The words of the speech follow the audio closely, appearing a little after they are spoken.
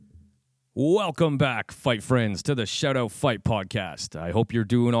Welcome back, fight friends, to the Shout Out Fight podcast. I hope you're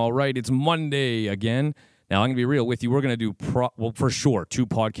doing all right. It's Monday again. Now, I'm going to be real with you. We're going to do, for sure, 2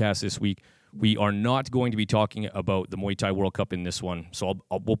 podcasts this week. We are not going to be talking about the Muay Thai World Cup in this one, so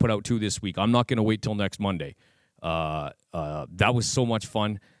we'll put out 2 this week. I'm not going to wait till next Monday. That was so much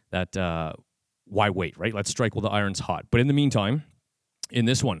fun that why wait, right? Let's strike while the iron's hot. But in the meantime, in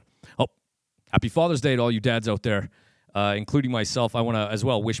this one, happy Father's Day to all you dads out there. Including myself, I want to as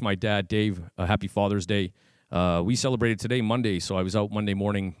well wish my dad, Dave, a happy Father's Day. We celebrated today, Monday, so I was out Monday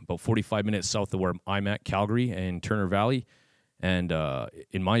morning, about 45 minutes south of where I'm at, Calgary and Turner Valley. And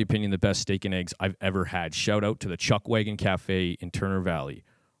in my opinion, the best steak and eggs I've ever had. Shout out to the Chuck Wagon Cafe in Turner Valley.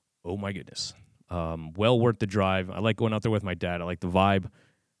 Oh, my goodness. Well worth the drive. I like going out there with my dad. I like the vibe.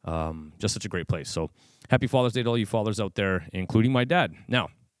 Just such a great place. So happy Father's Day to all you fathers out there, including my dad. Now,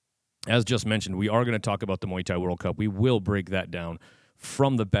 as just mentioned, we are going to talk about the Muay Thai World Cup. We will break that down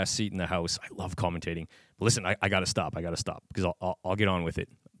from the best seat in the house. I love commentating. But listen, I got to stop. Because I'll get on with it.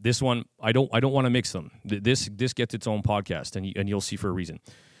 This one, I don't want to mix them. This gets its own podcast, and you'll see for a reason.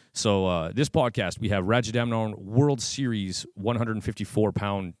 So this podcast, we have Rajadamnern World Series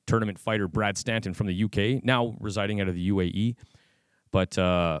 154-pound tournament fighter Brad Stanton from the UK, now residing out of the UAE. But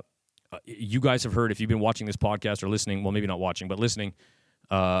you guys have heard, if you've been watching this podcast or listening, well, maybe not watching, but listening,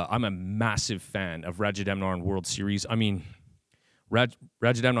 I'm a massive fan of Rajadamnern World Series. I mean,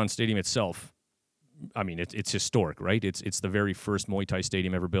 Rajadamnern Stadium itself, I mean, it's historic, right? It's the very first Muay Thai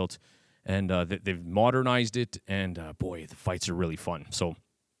stadium ever built, and they've modernized it, and boy, the fights are really fun. So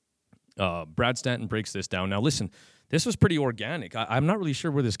Brad Stanton breaks this down. Now, listen, this was pretty organic. I'm not really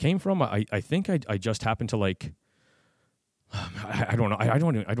sure where this came from. I think I just happened to like... I don't know. I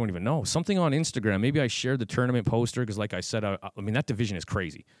don't even know. Something on Instagram. Maybe I shared the tournament poster because, like I said, I mean, that division is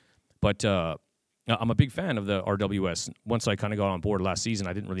crazy. But I'm a big fan of the RWS. Once I kind of got on board last season,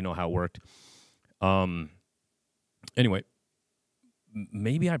 I didn't really know how it worked. Anyway,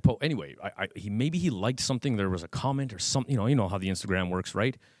 maybe maybe he liked something. There was a comment or something. You know how the Instagram works,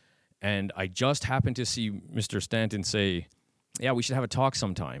 right? And I just happened to see Mr. Stanton say, "Yeah, we should have a talk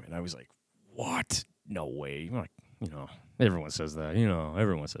sometime." And I was like, "What? No way!" I'm like, everyone says that.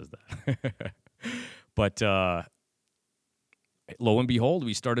 Everyone says that. But lo and behold,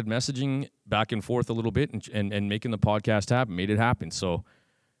 we started messaging back and forth a little bit and making the podcast happen, made it happen. So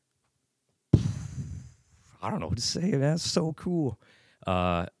I don't know what to say. That's so cool.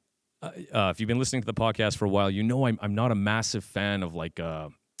 If you've been listening to the podcast for a while, I'm not a massive fan of like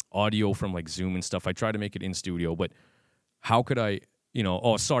audio from like Zoom and stuff. I try to make it in studio, but how could I...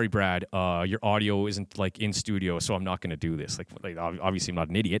 oh, sorry, Brad, your audio isn't like in studio, so I'm not going to do this. Like, obviously I'm not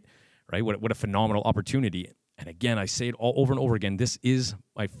an idiot, right? What a phenomenal opportunity. And again, I say it all over and over again. This is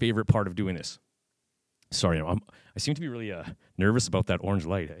my favorite part of doing this. Sorry, I seem to be really nervous about that orange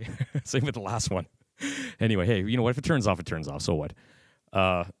light. Eh? Same with the last one. Anyway, hey, you know what? If it turns off, it turns off. So what?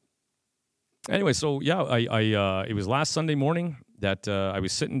 Anyway, so yeah, it was last Sunday morning that I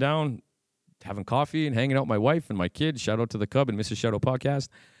was sitting down, having coffee and hanging out with my wife and my kids. Shout out to the Cub and Mrs. Shout Out podcast.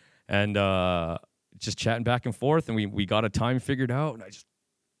 And just chatting back and forth. And we got a time figured out. And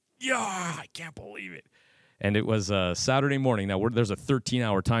I can't believe it. And it was Saturday morning. Now, there's a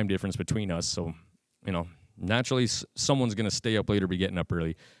 13-hour time difference between us. So, naturally someone's going to stay up late or be getting up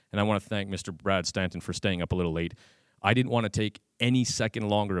early. And I want to thank Mr. Brad Stanton for staying up a little late. I didn't want to take any second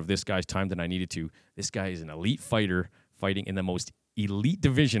longer of this guy's time than I needed to. This guy is an elite fighter fighting in the most elite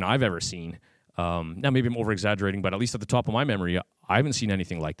division I've ever seen. Now, maybe I'm over-exaggerating, but at least at the top of my memory, I haven't seen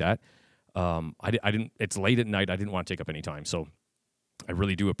anything like that. I didn't. It's late at night. I didn't want to take up any time. So I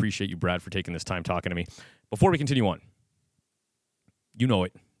really do appreciate you, Brad, for taking this time talking to me. Before we continue on, you know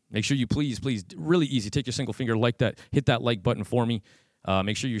it. Make sure you please, really easy, take your single finger, like that, hit that like button for me.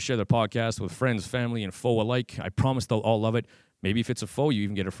 Make sure you share the podcast with friends, family, and foe alike. I promise they'll all love it. Maybe if it's a foe, you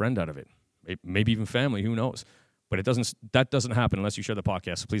even get a friend out of it. Maybe even family, who knows? But that doesn't happen unless you share the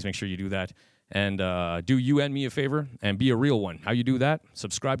podcast, so please make sure you do that. And do you and me a favor and be a real one. How you do that?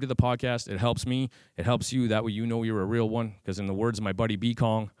 Subscribe to the podcast. It helps me. It helps you. That way you know you're a real one, because in the words of my buddy B.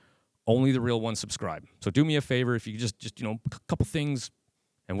 Kong, only the real ones subscribe. So do me a favor. If you just a couple things,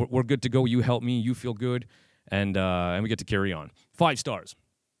 and we're good to go. You help me. You feel good. And we get to carry on. 5 stars.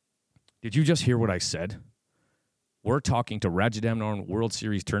 Did you just hear what I said? We're talking to Rajadamnern World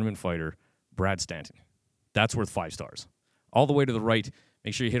Series tournament fighter Brad Stanton. That's worth 5 stars. All the way to the right.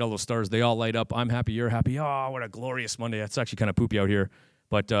 Make sure you hit all those stars. They all light up. I'm happy. You're happy. Oh, what a glorious Monday. It's actually kind of poopy out here.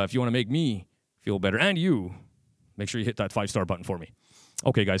 But if you want to make me feel better, and you, make sure you hit that 5-star button for me.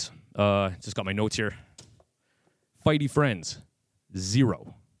 Okay, guys. Just got my notes here. Fighty friends,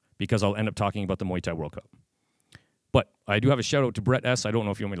 0. Because I'll end up talking about the Muay Thai World Cup. But I do have a shout out to Brett S. I don't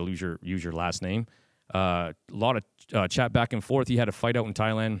know if you want me to use your last name. A lot of chat back and forth. He had a fight out in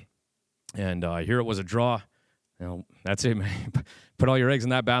Thailand, and I hear it was a draw. That's it, man. Put all your eggs in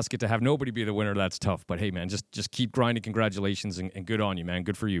that basket to have nobody be the winner. That's tough. But hey, man, just keep grinding. Congratulations, and good on you, man.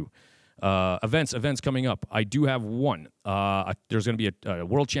 Good for you. Events coming up. I do have one. There's going to be a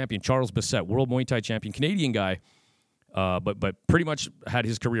world champion, Charles Bissett, world Muay Thai champion, Canadian guy, but pretty much had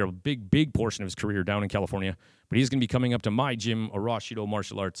his career, a big portion of his career down in California. But he's going to be coming up to my gym, Arashido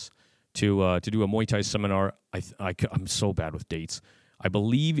Martial Arts, to do a Muay Thai seminar. I'm so bad with dates. I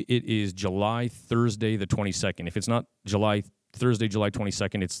believe it is Thursday the 22nd. If it's not Thursday, July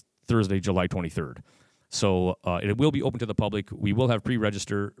 22nd, it's Thursday, July 23rd. So it will be open to the public. We will have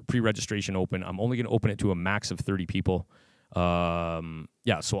pre-registration open. I'm only going to open it to a max of 30 people. So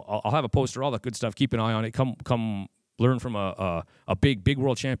I'll have a poster, all that good stuff. Keep an eye on it. Come learn from a big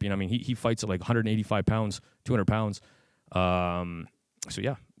world champion. I mean, he fights at like 185 pounds, 200 pounds. So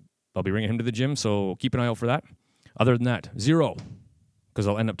yeah, I'll be bringing him to the gym. So keep an eye out for that. Other than that, zero, because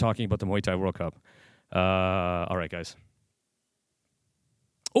I'll end up talking about the Muay Thai World Cup. All right, guys.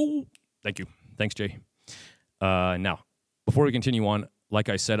 Oh, thank you. Thanks, Jay. Now, before we continue on, like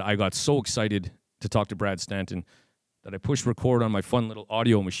I said, I got so excited to talk to Brad Stanton that I pushed record on my fun little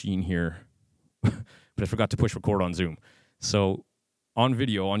audio machine here, but I forgot to push record on Zoom. So on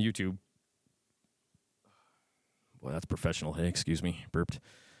video, on YouTube, boy, that's professional. Hey, excuse me, burped.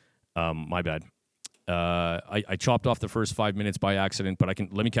 My bad. I chopped off the first 5 minutes by accident, but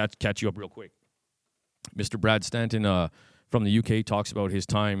let me catch you up real quick. Mr. Brad Stanton from the UK talks about his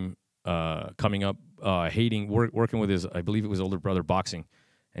time coming up, working with his, I believe it was older brother, boxing,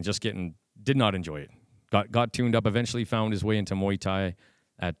 and just did not enjoy it. Got tuned up, eventually found his way into Muay Thai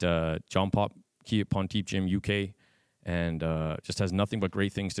at John Ponteep Gym, UK, and just has nothing but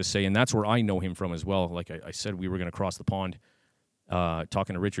great things to say. And that's where I know him from as well. Like I said, we were going to cross the pond,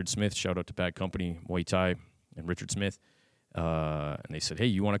 talking to Richard Smith, shout out to Bad Company, Muay Thai, and Richard Smith. And they said, hey,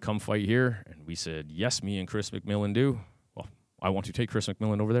 you want to come fight here? And we said, yes, me and Chris McMillan do. Well, I want to take Chris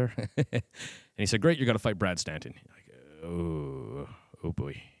McMillan over there. And he said, great, you got to fight Brad Stanton. Like, oh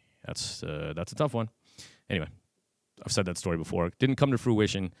boy, that's a tough one. Anyway, I've said that story before. It didn't come to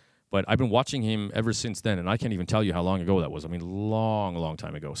fruition, but I've been watching him ever since then, and I can't even tell you how long ago that was. I mean, long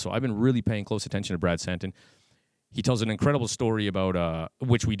time ago. So I've been really paying close attention to Brad Stanton. He tells an incredible story about,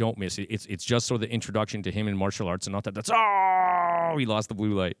 which we don't miss. It's just sort of the introduction to him in martial arts, and not that he lost the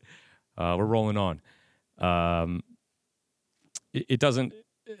blue light. We're rolling on. It doesn't,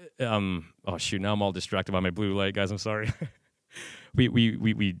 oh shoot, now I'm all distracted by my blue light, guys, I'm sorry.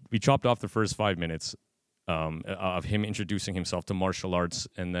 we chopped off the first 5 minutes of him introducing himself to martial arts,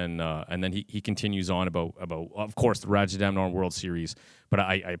 and then he continues on about of course the Rajadamnern World Series. But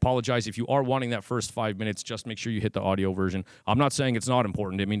I apologize if you are wanting that first 5 minutes. Just make sure you hit the audio version. I'm not saying it's not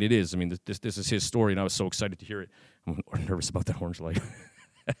important. I mean, it is. I mean, this is his story, and I was so excited to hear it. I'm nervous about that orange light.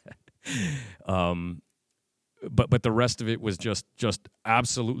 But the rest of it was just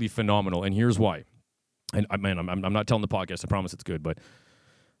absolutely phenomenal, and here's why. And I'm not telling the podcast. I promise it's good, but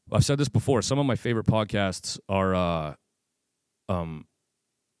I've said this before. Some of my favorite podcasts are, they're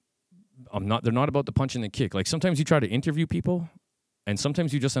not about the punch and the kick. Like sometimes you try to interview people, and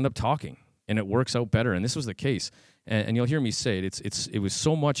sometimes you just end up talking, and it works out better. And this was the case. And you'll hear me say it. It was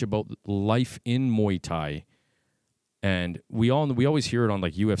so much about life in Muay Thai, and we always hear it on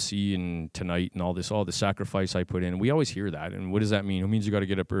like UFC and Tonight and all the sacrifice I put in. We always hear that. And what does that mean? It means you got to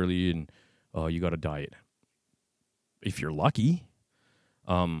get up early and you got to diet. If you're lucky.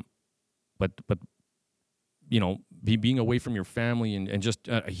 But you know, being away from your family and just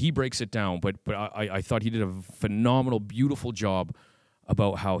he breaks it down. But I thought he did a phenomenal, beautiful job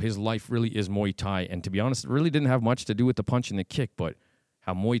about how his life really is Muay Thai. And to be honest, it really didn't have much to do with the punch and the kick, but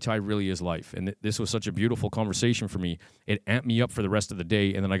how Muay Thai really is life. And this was such a beautiful conversation for me. It amped me up for the rest of the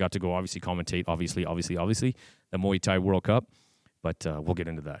day, and then I got to go obviously commentate, obviously, the Muay Thai World Cup. But we'll get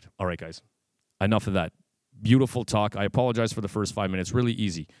into that. All right, guys, enough of that. Beautiful talk. I apologize for the first 5 minutes. Really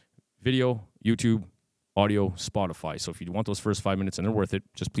easy. Video, YouTube, audio, Spotify. So if you want those first 5 minutes and they're worth it,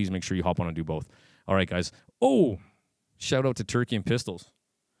 just please make sure you hop on and do both. All right, guys. Oh, shout out to Turkey and Pistols.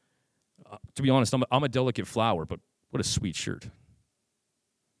 To be honest, I'm a delicate flower, but what a sweet shirt.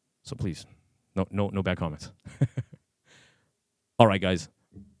 So please, no bad comments. All right, guys.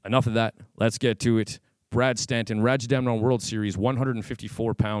 Enough of that. Let's get to it. Brad Stanton, Rajadamnern World Series,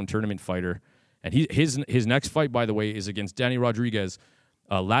 154-pound tournament fighter. And his next fight, by the way, is against Danny Rodriguez,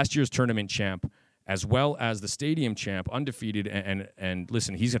 last year's tournament champ, as well as the stadium champ, undefeated. And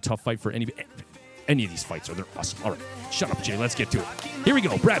listen, he's a tough fight for any of these fights. They're awesome. All right, shut up, Jay. Let's get to it. Here we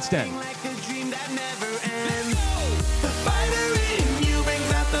go, Brad Stanton.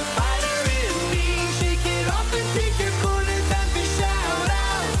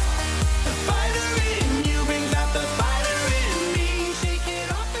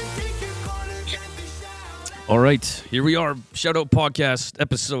 All right, here we are, Shout Out Podcast,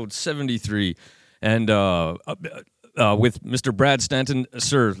 episode 73. And with Mr. Brad Stanton.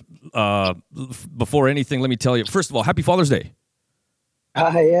 Sir, before anything, let me tell you, first of all, happy Father's Day.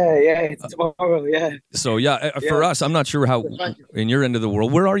 It's tomorrow, yeah. So, for us, I'm not sure how, in your end of the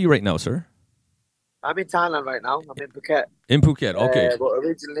world, where are you right now, sir? I'm in Thailand right now. I'm in Phuket. In Phuket, okay. But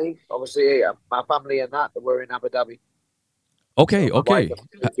originally, obviously, my family and that were in Abu Dhabi. Okay, so my okay. wife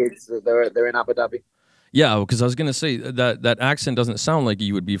and my kids, they're in Abu Dhabi. Yeah, because I was going to say that accent doesn't sound like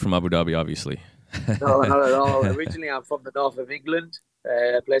you would be from Abu Dhabi, obviously. No, not at all. Originally, I'm from the north of England,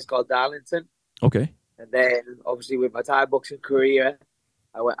 a place called Darlington. Okay. And then, obviously, with my Thai boxing career,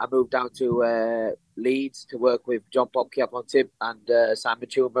 I moved down to Leeds to work with John Pop Kiapontip and Simon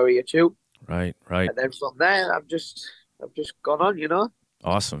Chu and Maria Chu. Right. And then from there, I've just gone on, you know.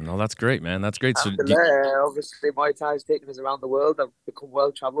 Awesome. No, that's great, man. That's great. After that, obviously, Muay Thai has taken us around the world. I've become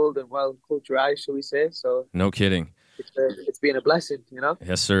well-traveled and well-culturized, shall we say. So, no kidding. It's been a blessing, you know?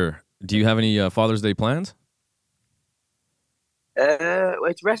 Yes, sir. Do you have any Father's Day plans?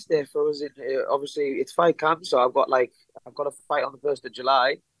 It's rest day for us. Obviously, it's fight camp, so I've got a fight on the 1st of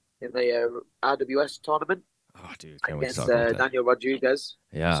July in the RWS tournament. Oh, dude, can't wait to against talk about that. Daniel Rodriguez.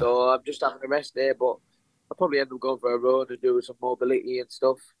 Yeah. So I'm just having a rest day, but I'll probably end up going for a run and do some mobility and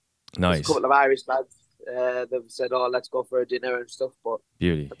stuff. Nice. There's a couple of Irish lads. They've said, "Oh, let's go for a dinner and stuff." But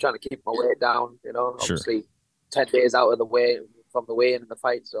Beauty. I'm trying to keep my weight down. You know, Sure. obviously, 10 days out of the way from the weigh-in and the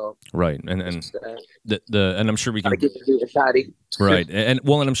fight. So right, and and I'm sure we can keep it tidy. Right, and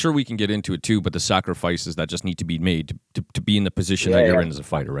I'm sure we can get into it too. But the sacrifices that just need to be made to be in the position that you're in as a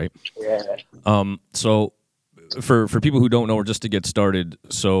fighter, right? Yeah. So for people who don't know, or just to get started,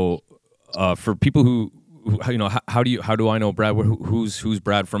 so for people who you know, how do I know Brad? Who's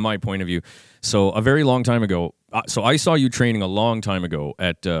Brad from my point of view? So a very long time ago, so I saw you training a long time ago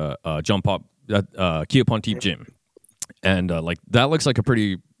at Jump Up Kiapontip Gym, and that looks like a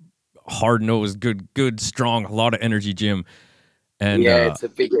pretty hard nosed, good, strong, a lot of energy gym. And it's a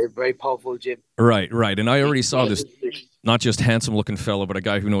big, very powerful gym. Right, and I already saw this. Not just handsome looking fellow, but a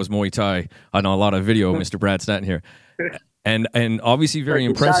guy who knows Muay Thai on a lot of video, Mr. Brad Stanton here. And obviously very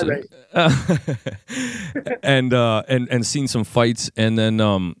impressive. and seen some fights, and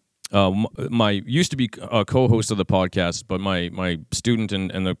then my used to be a co-host of the podcast, but my student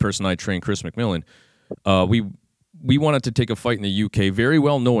and the person I trained, Chris McMillan, we wanted to take a fight in the UK, very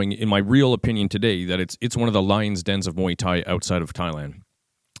well knowing, in my real opinion today, that it's one of the lion's dens of Muay Thai outside of Thailand.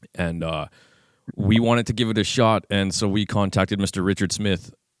 And we wanted to give it a shot, and so we contacted Mr. Richard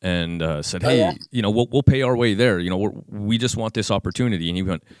Smith and said, "Hey, you know, we'll pay our way there. You know, we just want this opportunity." And he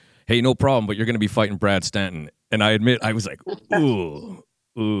went, "Hey, no problem, but you're going to be fighting Brad Stanton." And I admit, I was like, "Ooh,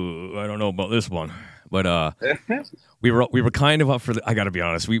 I don't know about this one," but we were kind of up for I got to be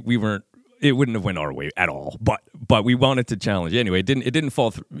honest, we weren't. It wouldn't have went our way at all, but we wanted to challenge anyway. It didn't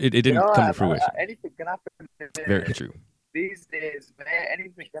fall through. It didn't come to fruition. Anything can happen. Very true. These days, man,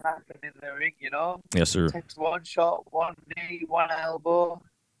 anything can happen in the ring, you know? Yes, sir. It takes one shot, one knee, one elbow.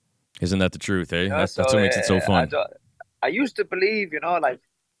 Isn't that the truth, eh? You know, that's what makes it so fun. I used to believe, you know, like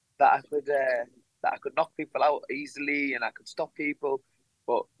that I could knock people out easily and I could stop people.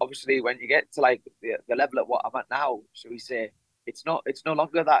 But obviously, when you get to like the level at what I'm at now, shall we say, it's no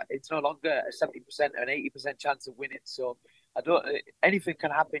longer that. It's no longer a 70% or an 80% chance of winning. So anything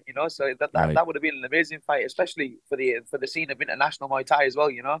can happen, you know. So that would have been an amazing fight, especially for the scene of international Muay Thai as well,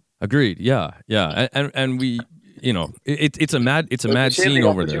 you know. Agreed. Yeah, and we, you know, it's a mad scene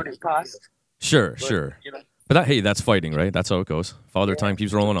over there. Passed, sure. You know. But that's fighting, right? That's how it goes. Father time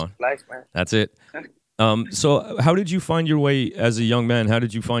keeps rolling on. Life, man. That's it. So how did you find your way as a young man? How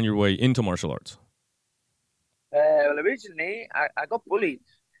did you find your way into martial arts? Well, originally I got bullied,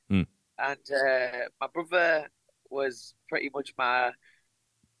 and my brother was pretty much my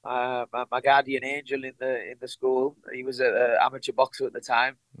guardian angel in the school. He was an amateur boxer at the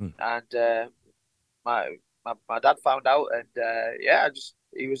time, and my dad found out, and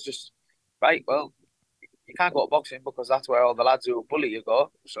he was just right. Well, you can't go to boxing because that's where all the lads who bully you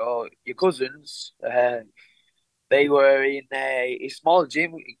go. So your cousins, they were in a small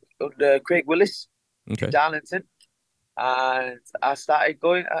gym under Craig Willis. Okay. In Darlington, and I started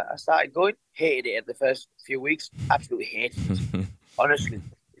going. Hated it in the first few weeks. Absolutely hated it. Honestly,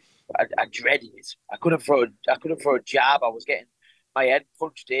 I dreaded it. I couldn't throw a jab. I was getting my head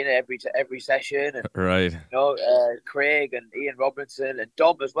punched in every session. And, right. You know, Craig and Ian Robinson and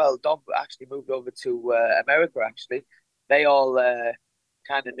Dom as well. Dom actually moved over to America. Actually, they all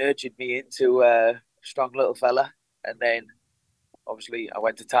kind of nurtured me into a strong little fella, and then. Obviously, I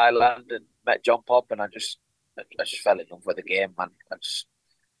went to Thailand and met John Pop, and I just fell in love with the game, man.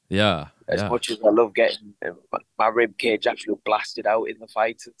 Yeah. As Yeah. much as I love getting my rib cage actually blasted out in the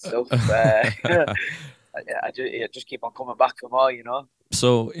fights and stuff, I just keep on coming back for more, you know.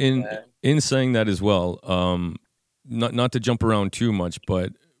 So Uh, in saying that as well, not to jump around too much,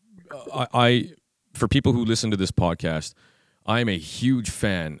 but I for people who listen to this podcast, I'm a huge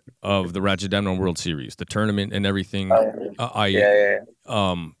fan of the Rajadamnern World Series, the tournament and everything. yeah.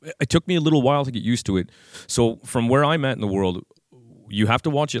 It took me a little while to get used to it. So from where I'm at in the world, you have to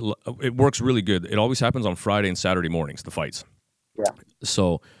watch it. It works really good. It always happens on Friday and Saturday mornings, the fights. Yeah.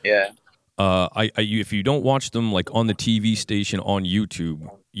 So Yeah. if you don't watch them like on the TV station on YouTube,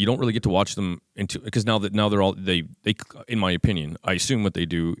 you don't really get to watch them because now they're all they in my opinion, I assume what they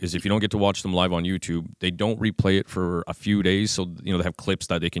do is if you don't get to watch them live on YouTube, they don't replay it for a few days, so they have clips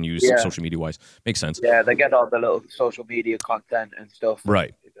that they can use social media wise. Makes sense. Yeah, they get all the little social media content and stuff.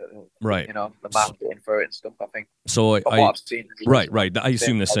 Right. Right. You know, the marketing for it and stuff, I think. So From what I've seen. Right. I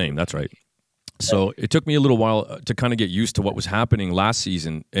assume the same. That's right. So it took me a little while to kind of get used to what was happening last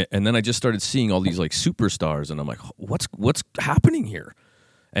season, and then I just started seeing all these like superstars, and I'm like, what's happening here?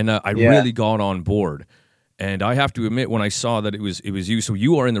 And I really got on board. And I have to admit, when I saw that it was you, so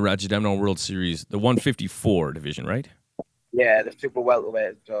you are in the Rajadamnern World Series, the 154 division, right? Yeah, the super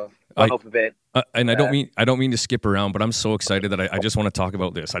welterweight. So gone up a bit. And I don't mean to skip around, but I'm so excited that I just want to talk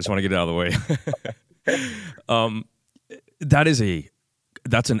about this. I just want to get it out of the way.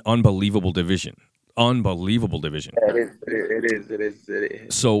 That's an unbelievable division. Unbelievable division. Yeah, it is.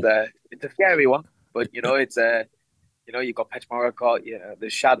 So it's a scary one, but it's you've got Pechmarikot, the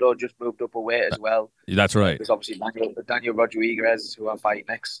Shadow just moved up a weight as well. That's right. There's obviously Daniel Rodriguez, who I fight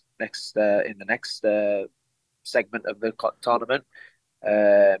next in the next segment of the tournament.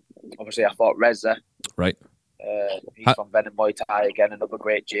 Obviously, I fought Reza. Right. He's from Venom Muay Thai again, another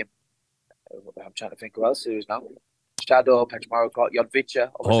great gym. I'm trying to think who else is now. Shadow, Pechmarikot,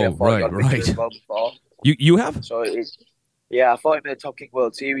 Yodvicha. Obviously, I fought Yodvicha as well before. You have? So I fought him in the Top King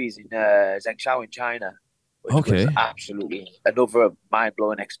World Series in Zhengzhou in China. Which was absolutely another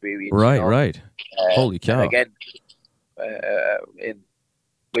mind-blowing experience. Right. Holy cow! Again,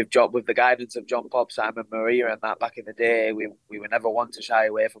 with the guidance of John Pop, Simon Maria, and that back in the day, we were never one to shy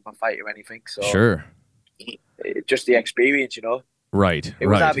away from a fight or anything. So sure, just the experience, Right. It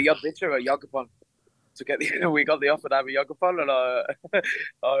was either Yodvicha or Yogapon to get we got the offer to either Yogapon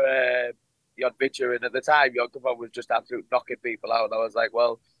or Yodvicha, and at the time Yogapon was just absolutely knocking people out. And I was like,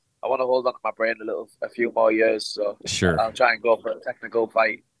 well, I want to hold on to my brain a few more years, so sure, I'll try and go for a technical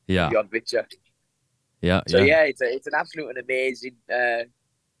fight. Yeah, Yodvicha. Yeah. So it's an absolute and amazing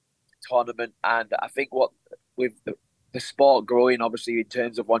tournament, and I think with the sport growing, obviously in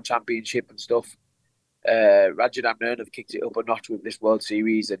terms of one championship and stuff, Rajadamnern have kicked it up a notch with this World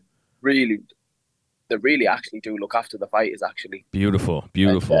Series, and they really actually do look after the fighters. Actually, beautiful.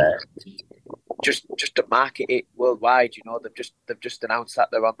 And, just to market it worldwide, they've just announced that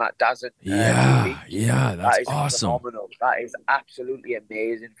they're on that DAZN. Yeah, that's awesome. Phenomenal. That is absolutely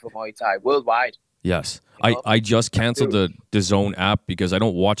amazing for Muay Thai worldwide. Yes, I just canceled the DAZN app because I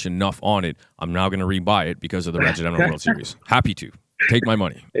don't watch enough on it. I'm now going to rebuy it because of the Rajadamnern World Series. Happy to take my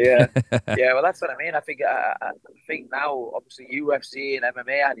money. Yeah. Well, that's what I mean. I think now, obviously, UFC and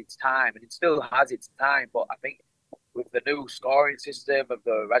MMA had its time, and it still has its time. But I think with the new scoring system of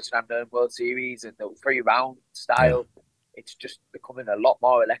the Rajadamnern World Series and the 3-round style, it's just becoming a lot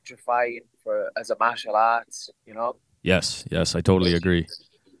more electrifying as a martial arts. Yes, I totally agree.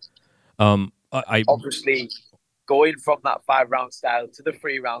 I obviously going from that 5-round style to the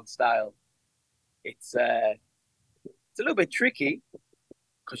 3-round style, it's a little bit tricky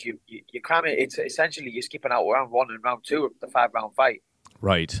because you cram it. It's essentially you're skipping out round 1 and round 2 of the 5-round fight.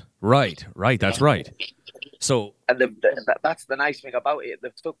 Right. That's right. So, and that's the nice thing about it.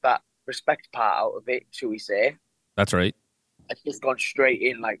 They've took that respect part out of it, shall we say? That's right. It's just gone straight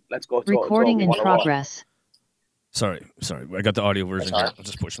in. Like, let's go. Recording in progress. Sorry. I got the audio version here. I'll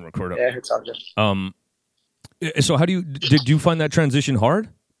just push and record up. Yeah, it's all good. So, did you find that transition hard?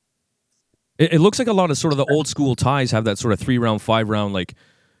 It looks like a lot of sort of the old school Thais have that sort of 3-round, 5-round like.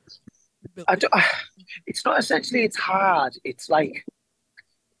 It's not essentially. It's hard. It's like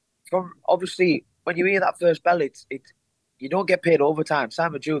from obviously when you hear that first bell, it's you don't get paid overtime.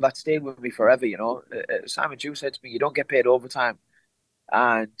 Simon Jew, that stayed with me forever. Simon Jew said to me, "You don't get paid overtime,"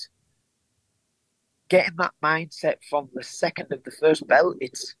 and getting that mindset from the second of the first bell,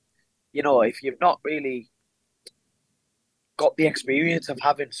 it's if you've not really got the experience of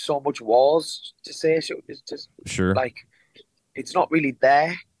having so much wars to say, it's just sure. Like it's not really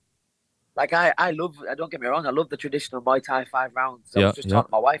there. Like I love. Don't get me wrong. I love the traditional Muay Thai 5 rounds. I was just talking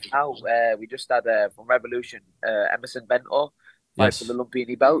to my wife now. We just had from Revolution, Emerson Bento. fight for Yes. the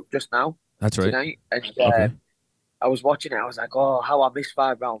Lumpini belt just now That's right. tonight, and Okay. I was watching it. I was like, oh, how I miss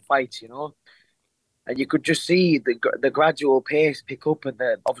 5 round fights, And you could just see the gradual pace pick up, and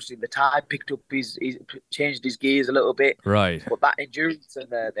obviously the Thai picked up his changed his gears a little bit, Right. but that endurance and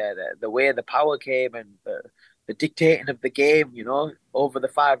the way the power came and the dictating of the game, over the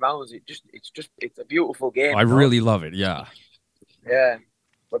 5 rounds, it's a beautiful game, I really love it. Yeah. Yeah.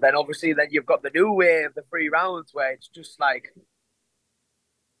 But then obviously then you've got the new way of the 3 rounds where it's just like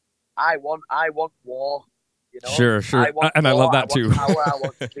I want war, Sure. Sure. I want And I love war, I that want too. power, I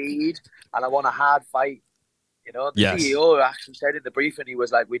want speed, and I want a hard fight. The Yes. CEO actually said in the briefing, he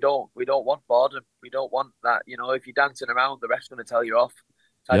was like, we don't want boredom. We don't want that. If you're dancing around, the ref's going to tell you off,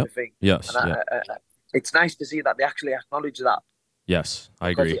 type Yep. of thing. And Yes. Yeah. it's nice to see that they actually acknowledge that, Yes.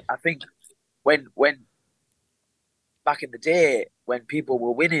 I because agree. I think when back in the day, when people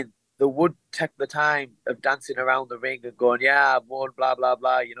were winning, they would take the time of dancing around the ring and going, yeah, I've won, blah blah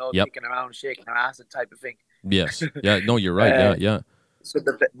blah, Yep. kicking around, shaking their ass, and type of thing. Yes. Yeah. No, you're right. Uh, Yeah. Yeah. so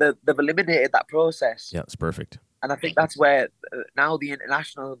they've eliminated that process. Yeah. It's perfect. And I think that's where now the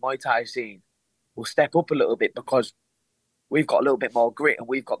international Muay Thai scene will step up a little bit, because we've got a little bit more grit and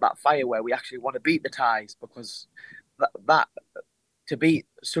we've got that fire where we actually want to beat the Thais, because that to beat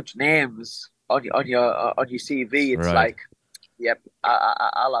such names on your CV, it's Right. like, yep,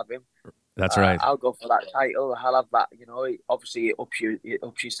 I'll have him. That's right. I'll go for that title. I'll have that. Obviously it ups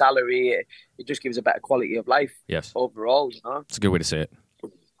your salary. It just gives a better quality of life Yes. overall. It's a good way to say it.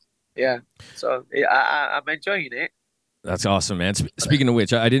 Yeah. So I'm enjoying it. That's awesome, man. Speaking of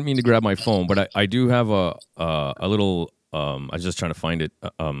which, I didn't mean to grab my phone, but I do have a little. I was just trying to find it.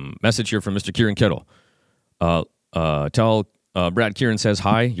 Message here from Mr. Kieran Kettle. Tell Brad, Kieran says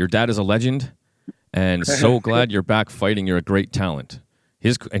hi. Your dad is a legend, and so glad you're back fighting. You're a great talent.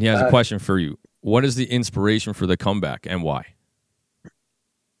 And he has a question for you. What is the inspiration for the comeback, and why?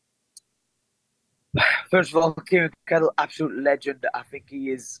 First of all, Kieran Kettle, absolute legend. I think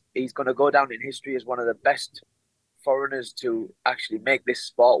he's going to go down in history as one of the best foreigners to actually make this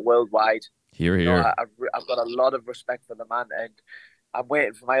sport worldwide. Here, here. I've got a lot of respect for the man, and I'm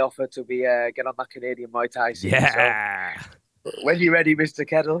waiting for my offer to be get on that Canadian Muay Thai scene. Yeah. So when you're ready, Mr.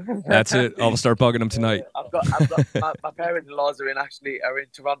 Kettle. That's it. I'll start bugging him tonight. I've got my parents-in-laws are in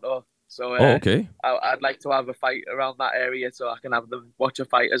Toronto, so okay. I'd like to have a fight around that area so I can have them watch a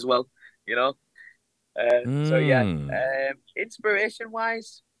fight as well. So yeah.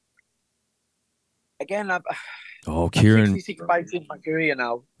 Inspiration-wise, again, Oh, Kieran. 66 fights in my career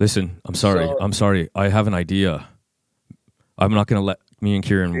now. Listen, I'm sorry. I'm sorry. I have an idea. I'm not going to let me and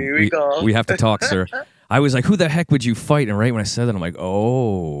Kieran. Here we go. We have to talk, sir. I was like, who the heck would you fight? And right when I said that, I'm like,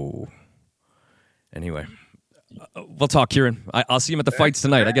 oh. Anyway, we'll talk, Kieran. I'll see him at the fights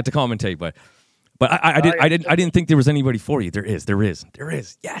tonight. I get to commentate, but I didn't think there was anybody for you. There is.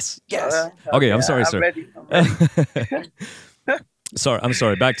 Yes. Okay, I'm sorry, I'm sir. ready. Sorry, I'm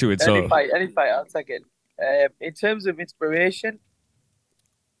sorry. Back to it. Any fight, I'll take it. In terms of inspiration,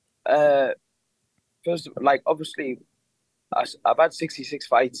 first, obviously, I've had 66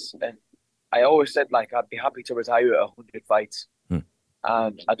 fights, and I always said I'd be happy to retire at 100 fights, and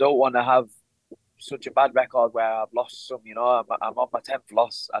I don't want to have such a bad record where I've lost some. I'm on my 10th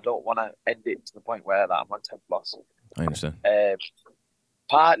loss. I don't want to end it to the point where I'm on 10th loss. I understand.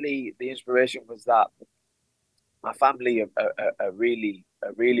 Partly the inspiration was that my family are really,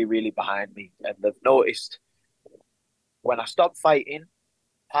 really behind me, and they've noticed when I stopped fighting,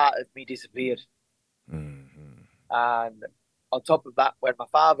 part of me disappeared. Mm-hmm. And on top of that, when my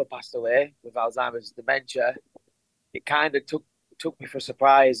father passed away with Alzheimer's dementia, it kind of took me for a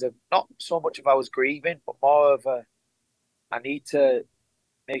surprise of not so much if I was grieving, but more of I need to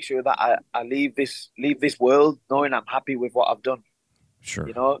make sure that I leave this world knowing I'm happy with what I've done. Sure.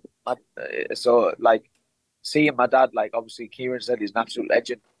 So seeing my dad, obviously Kieran said he's an absolute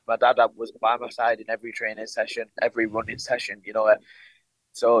legend. My dad was by my side in every training session, every running session,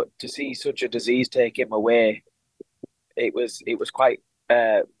 So to see such a disease take him away, it was quite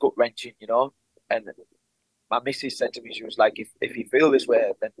gut wrenching, And my missus said to me, she was like, if you feel this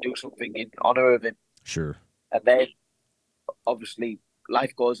way, then do something in honor of him. Sure. And then obviously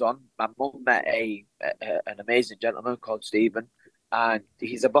life goes on. My mum met an amazing gentleman called Stephen, and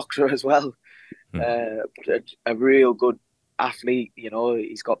he's a boxer as well. A real good athlete,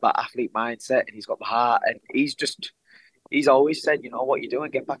 he's got that athlete mindset, and he's got the heart, and he's always said, what you're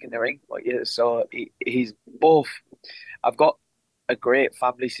doing, get back in the ring. So he's both. I've got a great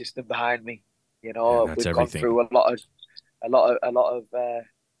family system behind me. We've everything. gone through a lot of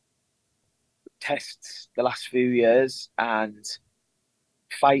tests the last few years, and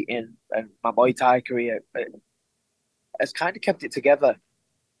fighting and my Muay Thai career. has kind of kept it together.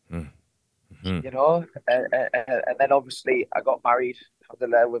 Mm-hmm. You know, and then obviously I got married,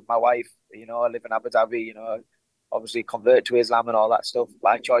 alhamdulillah, with my wife. You know, I live in Abu Dhabi. You know, obviously converted to Islam and all that stuff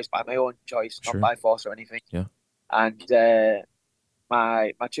by choice, by my own choice, not Sure. by force or anything. Yeah. And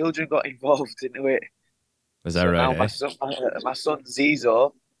my children got involved into it. Is that So right? now Eh? my son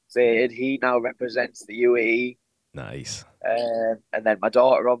Zizo said he now represents the UAE. Nice. And then my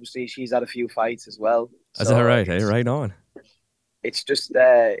daughter, obviously, she's had a few fights as well. Is that So right? Hey, right on. it's just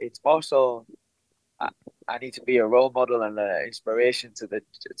it's more so I, I need to be a role model and an inspiration to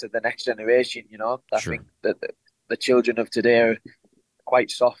the next generation. You know, I Sure. think that the children of today are quite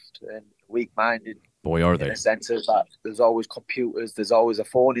soft and weak-minded Boy, are in they. a sense of that there's always computers, there's always a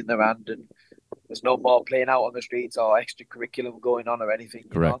phone in their hand, and there's no more playing out on the streets or extra curriculum going on or anything. You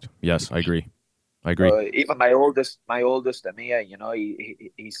know. Correct. Yes, I agree. I agree. Even my oldest Amir, you know,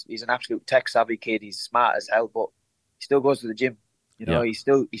 he's an absolute tech savvy kid. He's smart as hell, but he still goes to the gym. You know, Yeah.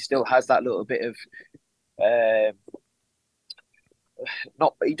 he still has that little bit of um,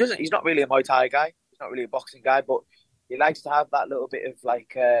 not he doesn't he's not really a Muay Thai guy. He's not really a boxing guy, but he likes to have that little bit of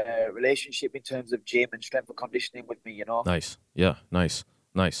like relationship in terms of gym and strength and conditioning with me. You know, Nice. Yeah. Nice.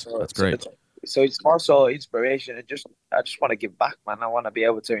 Nice. so, That's so great. it's, so it's more so inspiration and I just want to give back, man. I want to be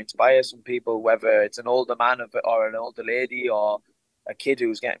able to inspire some people, whether it's an older man or an older lady or a kid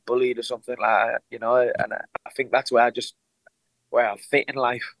who's getting bullied or something like that, you know. And I think that's where I fit in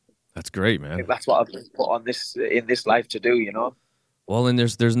life. That's great, I think man. that's what I've been put on this in this life to do, you know. Well, and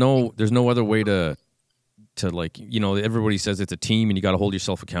there's no other way to like, you know, everybody says it's a team and you got to hold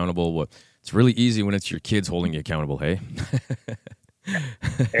yourself accountable. Well, it's really easy when it's your kids holding you accountable. Hey.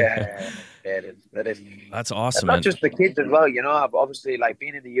 Yeah, it is. That is. That's And awesome, not man. just the kids as well, you know. I've obviously like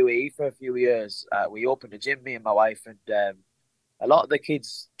been in the UAE for a few years. We opened a gym, me and my wife, and a lot of the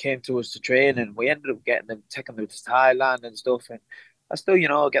kids came to us to train, and we ended up taking them to Thailand and stuff. And I still, you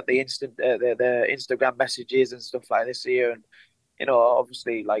know, get the Instagram messages and stuff like this here, and you know,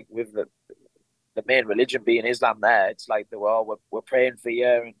 obviously, like with the main religion being Islam, there, it's like we're praying for you,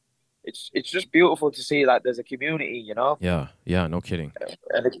 and it's just beautiful to see like there's a community, you know. Yeah. Yeah. No kidding.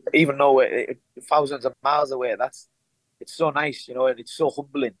 And even though thousands of miles away, it's so nice, you know, and it's so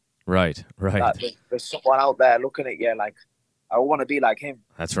humbling Right. Right. that there's someone out there looking at you like, I want to be like him.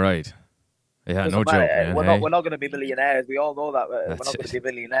 That's right. Yeah. No Doesn't matter. joke, man. We're Hey. not going to be millionaires. We all know that we're not That's going to it.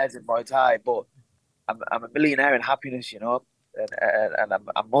 be millionaires in Muay Thai, but I'm a millionaire in happiness, you know, and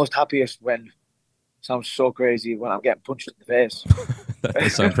I'm most happiest when sounds so crazy when I'm getting punched in the face. That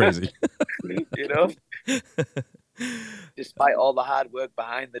does sound crazy. You know, despite all the hard work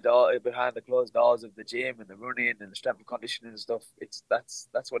behind the closed doors of the gym and the running and the strength and conditioning and stuff,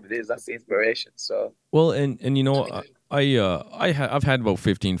 that's what it is. That's the inspiration. So Well, and you know, I've had about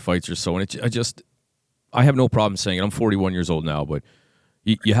 15 fights or so, and I have no problem saying it. I'm 41 years old now, but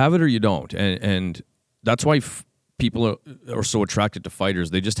you have it or you don't, and that's why people are so attracted to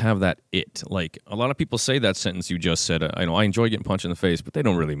fighters. They just have that it. Like a lot of people say that sentence you just said. I know I enjoy getting punched in the face, but they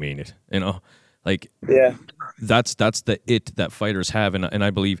don't really mean it. You know, like yeah, that's the it that fighters have, and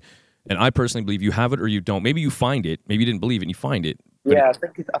I believe, and I personally believe you have it or you don't. Maybe you find it. Maybe you didn't believe it and you find it. yeah.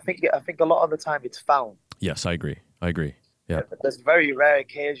 I think a lot of the time it's found. Yes, I agree. I agree. Yeah, There's a very rare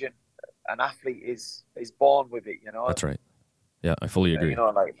occasion an athlete is born with it. You know, that's right. Yeah, I fully agree. You know,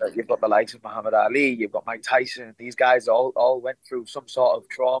 like you've got the likes of Muhammad Ali, you've got Mike Tyson. These guys all went through some sort of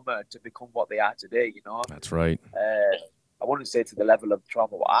trauma to become what they are today. You know, That's right. I wouldn't say to the level of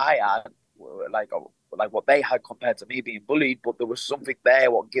trauma what I had, like what they had compared to me being bullied, but there was something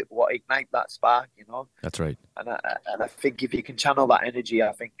there what ignite that spark. You know, That's right. and I think if you can channel that energy,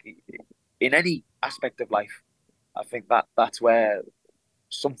 I think in any aspect of life, I think that's where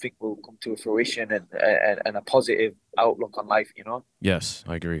something will come to fruition and a positive outlook on life, you know? Yes,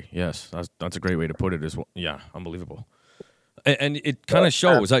 I agree. Yes, that's a great way to put it as well. Yeah, unbelievable. And it kind of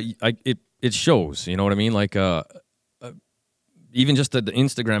shows. It shows. You know what I mean? Like even just the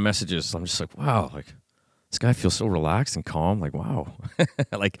Instagram messages. I'm just like, wow, like this guy feels so relaxed and calm. Like wow,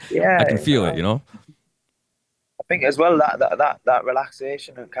 like Yeah, I can feel it. You know? I think as well that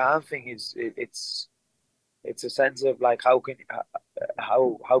relaxation and calm thing it's a sense of like how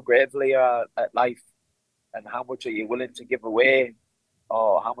grateful you are at life and how much are you willing to give away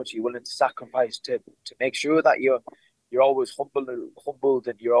or how much are you willing to sacrifice to make sure that you're always humbled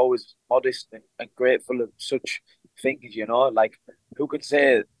and you're always modest and grateful of such things, you know, like who could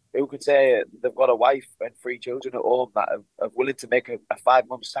say they've got a wife and 3 children at home that are willing to make a 5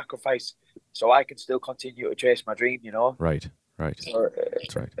 month sacrifice so I can still continue to chase my dream, you know. Right. Right. So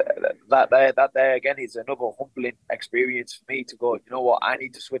That's right. that there again is another humbling experience for me to go, you know what, I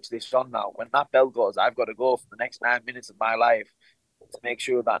need to switch this on now. When that bell goes, I've got to go for the next 9 minutes of my life to make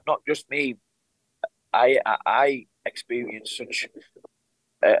sure that not just me, I experience such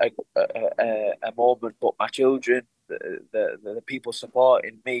a moment, but my children, the people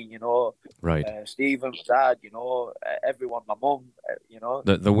supporting me, you know, Right. Stephen, Dad, you know, everyone, my mum, you know,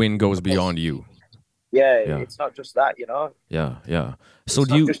 The win goes beyond you. yeah, Yeah. it's not just that, you know, Yeah. Yeah. So it's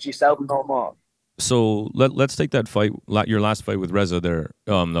do not you? just yourself no more. So let's take that fight, your last fight with Reza there.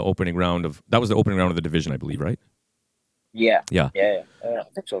 The opening round of that was the opening round of the division, I believe, right? Yeah, Yeah. I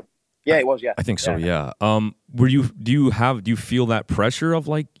think so. Yeah, it was. Yeah, I think so. yeah. Yeah. Do you feel that pressure of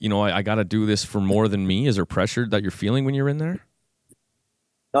like, you know, I got to do this for more than me? Is there pressure that you're feeling when you're in there?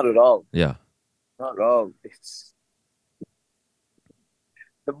 Not at all. Yeah. Not at all. It's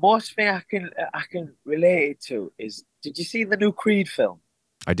the most thing I can relate it to is. Did you see the new Creed film?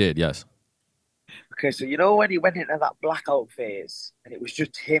 I did. Yes. Okay, so you know when he went into that blackout phase and it was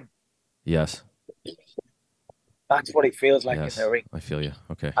just him. Yes. That's what it feels like in the Yes. ring. I feel you.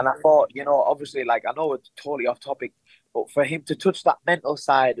 Okay. And I thought, you know, obviously, like I know it's totally off topic, but for him to touch that mental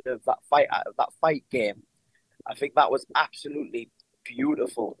side of that fight game, I think that was absolutely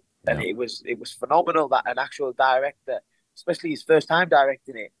beautiful, and Yeah. it was phenomenal that an actual director, especially his first time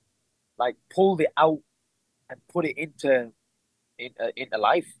directing it, like pulled it out and put it into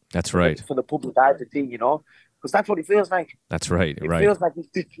life That's for the right. for the public eye to see, you know, because that's what it feels like. That's right. It Right. feels like it's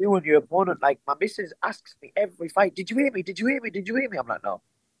just you and your opponent. Like my missus asks me every fight, "Did you hear me? Did you hear me? Did you hear me?" I'm like, "No,"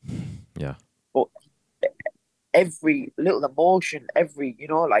 Yeah. but every little emotion, every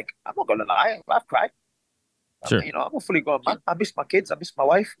like I'm not gonna lie, I've cried. Sure. I'm a fully grown man. I miss my kids. I miss my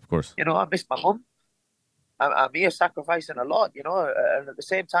wife. Of course. I miss my mum. I'm here sacrificing a lot, and at the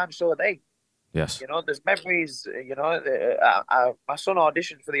same time, so are they. Yes. There's memories. My son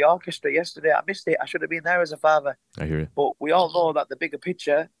auditioned for the orchestra yesterday. I missed it. I should have been there as a father. I hear you. But we all know that the bigger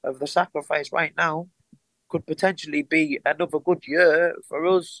picture of the sacrifice right now could potentially be another good year for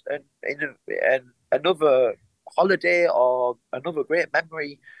us, and another holiday or another great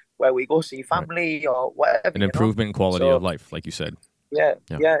memory where we go see Right. family or whatever. An improvement in quality of So life, like you said. yeah,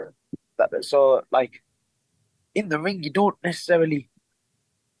 Yeah. yeah. So like in the ring, you don't necessarily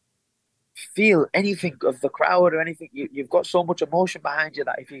feel anything of the crowd or anything. You've got so much emotion behind you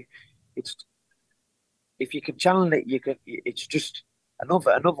that it's if you can channel it, you can. It's just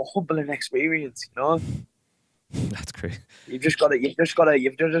another humbling experience. That's great. You've just got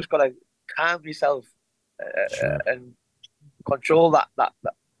to calm yourself Sure. and control that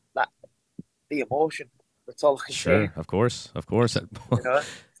the emotion. That's all I can say. Sure. Of course. Of course. You know.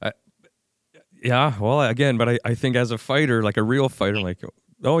 I, yeah. Well, again, but I think as a fighter, like a real fighter, I'm like,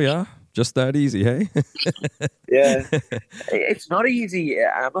 oh yeah, just that easy, hey? Yeah, it's not easy.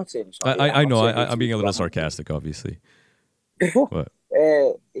 I'm not saying it's not. I I'm not know. saying it's I'm being a easy, little but sarcastic, obviously. But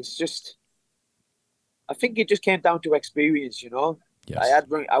it's just. I think it just came down to experience. yes.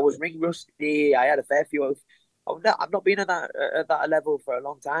 I was ring rusty. I had a fair few. I've not been at that level for a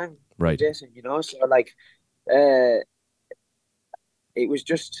long time, Right. Jason. So like, uh, it was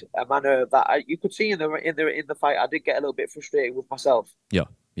just a manner that you could see in the fight. I did get a little bit frustrated with myself. Yeah.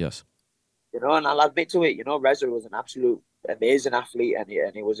 Yes. And I'll admit to it. Reza was an absolute amazing athlete, and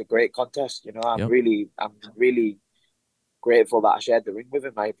it was a great contest. I'm Yep. really grateful that I shared the ring with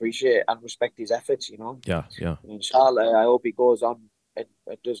him. I appreciate and respect his efforts. Yeah. Yeah. And inshallah, I hope he goes on and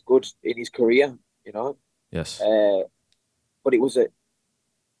does good in his career. Yes. But it was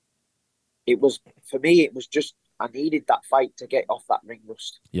for me. It was just I needed that fight to get off that ring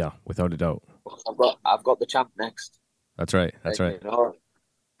rust. Yeah. Without a doubt. Because I've got the champ next. That's right. That's And, right.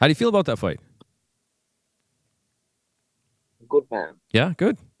 How do you feel about that fight? good man. Yeah.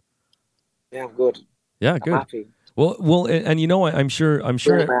 Good. Yeah, I'm good. Yeah. I'm Good. happy. Well, and I'm sure.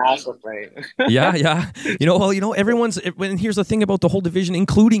 Bring my ass up, right? Yeah. Everyone's. And here's the thing about the whole division,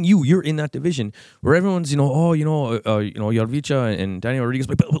 including you. You're in that division where everyone's, Yarvicha and Daniel Rodriguez.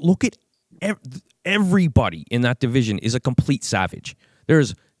 But look at everybody in that division is a complete savage.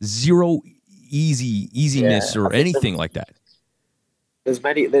 There's zero easiness or anything like that. There's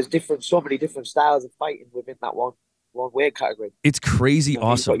so many different styles of fighting within that one weight category. It's crazy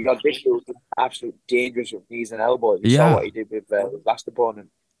awesome. You've got Bishop, absolute dangerous with knees and elbows. You saw what he did with his last opponent,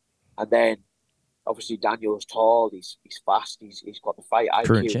 and then obviously Daniel's tall. He's fast. He's got the fight IQ.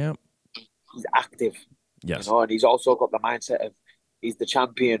 Current champ. He's active. Yes. And he's also got the mindset of he's the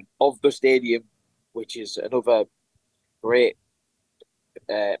champion of the stadium, which is another great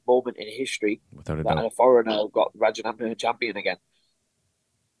moment in history. Without a doubt. A foreigner got Rajadamnern champion again.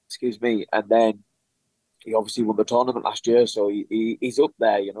 Excuse me. And then he obviously won the tournament last year, so he's up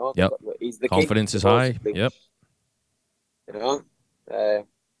there, you know. Yep. He's the Confidence king, is high. supposedly, Yep. you know.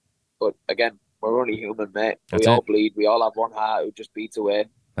 But again, we're only human, mate. That's We all it. bleed. We all have one heart who just beats away.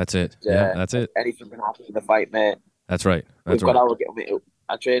 That's it. Yeah, that's it. Anything can happen in the fight, mate. That's right. We've got our.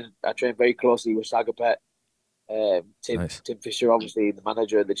 I train very closely with Sagapet. Tim Fisher, obviously the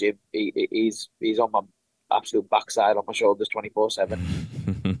manager of the gym. He's on my absolute backside, on my shoulders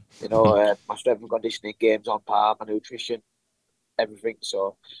 24/7. You know, my strength and conditioning game's on par, my nutrition, everything.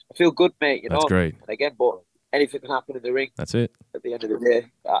 So I feel good, mate. You know, that's great. And again, but anything can happen in the ring. That's it. At the end of the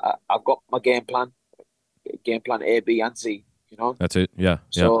day, I've got my game plan A, B, and C. You know, that's it. Yeah.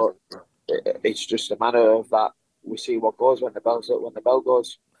 So it's just a matter of that. We see what goes when the bell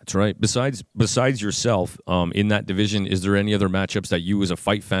goes. That's right. Besides yourself, in that division, is there any other matchups that you, as a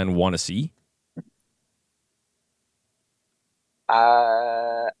fight fan, want to see?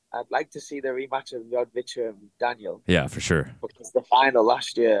 I'd like to see the rematch of Jodvic and Daniel. Yeah, for sure. Because the final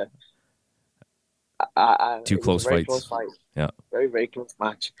last year, two close fights. Close fight. Yeah, very, very close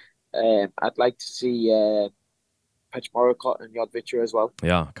match. I'd like to see Pechmorikot and Jodvic as well.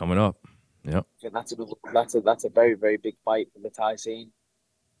 Yeah, coming up. Yeah, I think that's a very, very big fight for the Thai scene.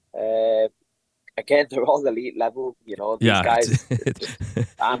 Again, they're all elite level, you know. These guys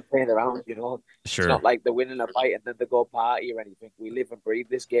aren't playing around, you know. Sure. It's not like they're winning a fight and then they go party or anything. We live and breathe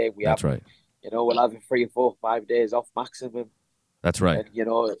this game. That's right. You know, we'll have 3 or 4, 5 days off maximum. That's right. And you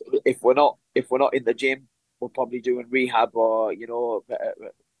know, if we're not in the gym, we're probably doing rehab or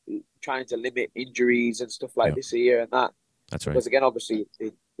trying to limit injuries and stuff like this here and that. That's right. Because again, obviously,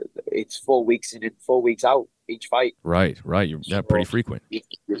 it's 4 weeks in and 4 weeks out each fight. Right. You're pretty frequent.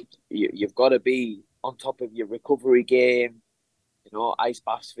 You've got to be on top of your recovery game. You know, ice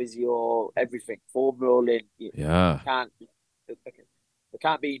baths, physio, everything, foam rolling. There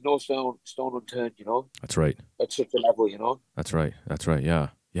can't be no stone unturned. You know. That's right. At such a level, you know. That's right. Yeah.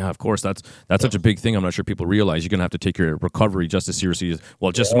 Yeah, of course. That's such a big thing. I'm not sure people realize you're going to have to take your recovery just as seriously as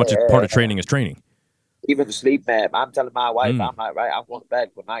as much as part of training as training. Even the sleep, mate. I'm telling my wife, I'm like, right, I'm going to bed.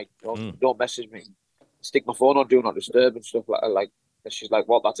 Good night. Don't message me. Stick my phone on Do Not Disturb and stuff like. And she's like,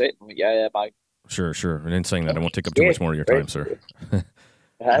 "What? That's it?" I'm like, yeah, bye. Sure. And in saying that, I won't take up too much more of your time, sir.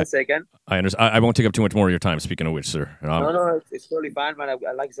 Say again. I understand. I won't take up too much more of your time. Speaking of which, sir. No, it's totally fine, man.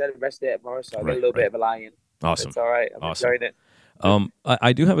 Like I said, rest day tomorrow, so I get a little bit of a lie in. Awesome. It's all right. I'm enjoying it.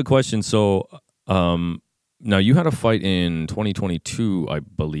 I do have a question. So, now you had a fight in 2022, I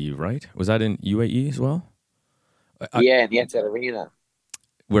believe, right? Was that in UAE as well? In the Etihad Arena.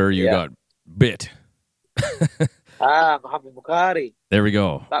 Where you got bit. Mohammed Bukhari. There we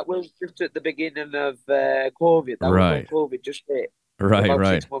go. That was just at the beginning of COVID. That was when COVID just hit.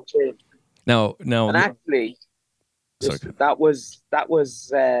 Right. 6 months in. Now, and actually, that was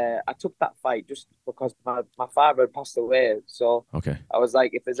I took that fight just because my father had passed away. So I was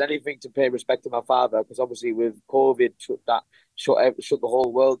like, if there's anything to pay respect to my father, because obviously with COVID shut the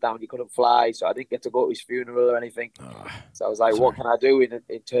whole world down. You couldn't fly, so I didn't get to go to his funeral or anything. So I was like, what can I do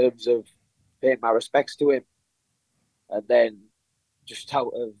in terms of paying my respects to him? And then, just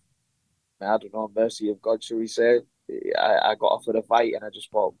out of, I don't know, mercy of God, shall we say, I got offered a fight, and I just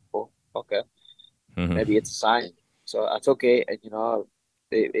thought, okay, maybe it's a sign. So I took it, and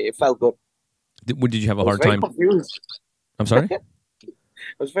it felt good. Did you have a hard time? Confused. I'm sorry. I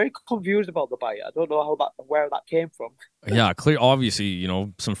was very confused about the fight. I don't know where that came from. Yeah, clear. Obviously,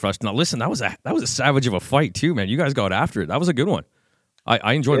 some frustration. Now, listen, that was a savage of a fight too, man. You guys got after it. That was a good one.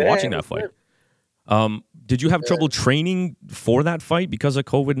 I enjoyed watching that fight. Good. Did you have trouble training for that fight because of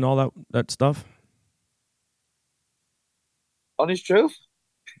COVID and all that stuff? Honest truth?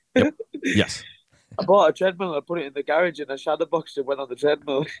 Yep. Yes. I bought a treadmill, I put it in the garage, and I shadowboxed and went on the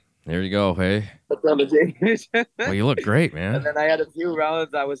treadmill. There you go, hey. Well, you look great, man. And then I had a few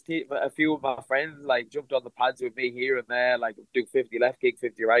rounds. I was a few of my friends jumped on the pads with me here and there, do 50 left kick,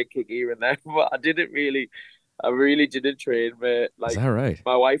 50 right kick here and there. But I really didn't train, mate. Is that right?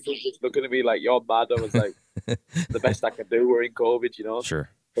 My wife was just looking at me like, "You're mad." I was like, "The best I can do. We're in COVID, Sure.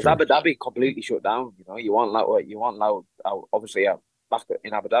 Because Abu Dhabi completely shut down. You want obviously back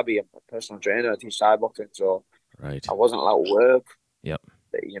in Abu Dhabi, I'm a personal trainer. I teach Thai boxing, so I wasn't allowed to work. Yep.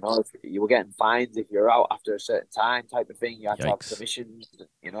 If you were getting fines if you're out after a certain time, type of thing. You had to have permissions.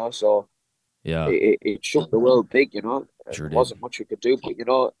 So it shook the world big. Sure there wasn't much we could do, but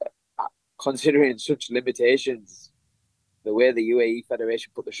considering such limitations, the way the UAE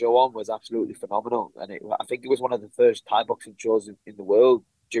Federation put the show on was absolutely phenomenal. And I think it was one of the first Thai boxing shows in the world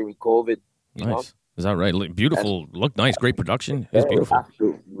during COVID. Nice. Is that right? Beautiful. Looked nice. Great production. It was beautiful.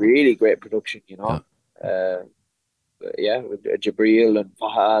 Absolutely, really great production, with Jabril and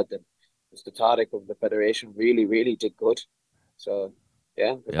Fahad. And Mr. Tariq of the federation really, really did good. So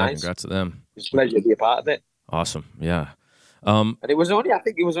yeah, it was Yeah, nice. congrats to them. It's a pleasure to be a part of it. Awesome. Yeah. And it was only, I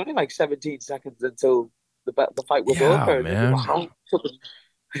think it was only like 17 seconds until the fight was Yeah, over. And then they were man. out.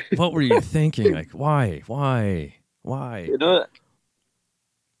 What were you thinking? Like, why? You know,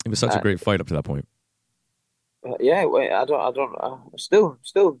 It was such a uh, great fight up to that point. yeah, wait,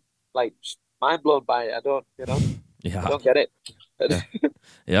 still like mind blown by it. I don't, I Yeah. don't get it. Yeah.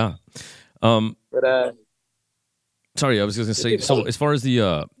 Yeah. Um, But sorry, I was just gonna it say. did So, well. as far as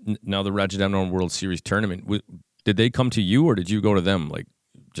the now the Rajadamnern World Series tournament, did they come to you or did you go to them? Like,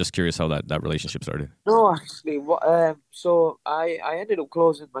 just curious how that relationship started. No, actually, what? So I ended up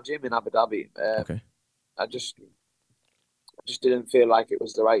closing my gym in Abu Dhabi. Okay. I just didn't feel like it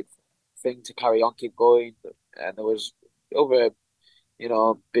was the right thing to carry on, keep going, and there was other,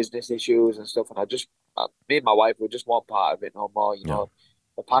 business issues and stuff, and me and my wife were just one part of it no more. Yeah.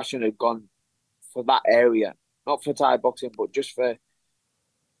 The passion had gone for that area, not for Thai boxing, but just for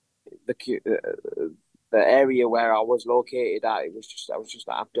the area where I was located at. I was just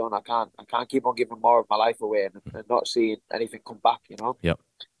like, I'm done. I can't keep on giving more of my life away and not seeing anything come back. Yep.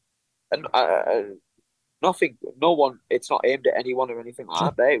 And nothing, no one. It's not aimed at anyone or anything Sure.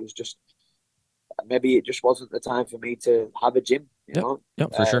 like that. It was just maybe it just wasn't the time for me to have a gym. Yep.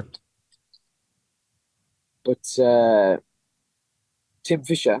 Yep. For sure. But Tim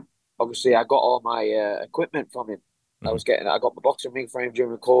Fisher, obviously, I got all my equipment from him. Mhm. I got my boxing ring for him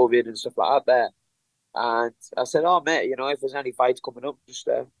during COVID and stuff like that there. And I said, "Oh mate, if there's any fights coming up, just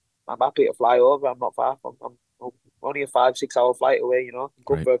I'm happy to fly over. I'm not far from. I'm only a 5-6 hour flight away. I can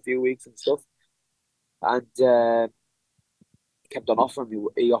come Right. for a few weeks and stuff." And he kept on offering me.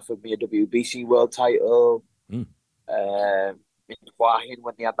 He offered me a WBC world title. Mm. In Hua Hin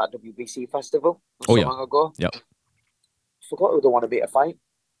when they had that WBC festival not Oh so yeah. long ago. Yep. I forgot who they wanted me to fight.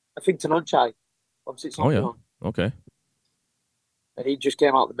 I think Tanonchai from Oh yeah. Sitsongyong. Okay. And he just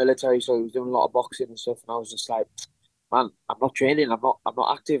came out of the military, so he was doing a lot of boxing and stuff. And I was just like, man, I'm not training. I'm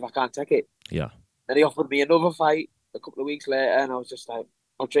not active. I can't take it. Yeah. Then he offered me another fight a couple of weeks later, and I was just like,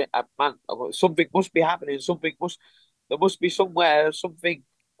 man, something must be happening. There must be somewhere, something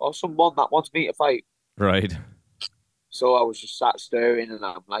or someone that wants me to fight. Right. So I was just sat staring, and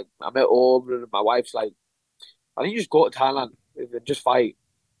I'm at home, and my wife's like, "Why don't you just go to Thailand and just fight?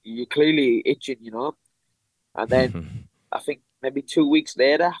 You're clearly itching." And then I think maybe 2 weeks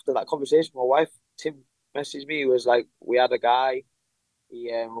later, after that conversation, my wife Tim messaged me. He was like, "We had a guy. He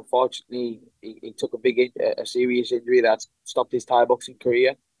unfortunately he took a serious injury that stopped his Thai boxing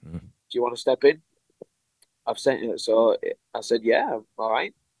career. Mhm. Do you want to step in?" I've sent it. So I said, "Yeah, all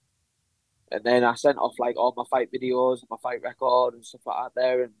right." And then I sent off like all my fight videos, my fight record, and stuff like that.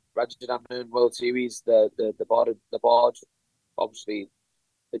 There and Rajadamnern World Series, the board, obviously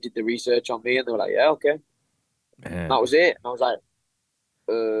they did the research on me, and they were like, "Yeah, okay." And Man. that was it. And I was like,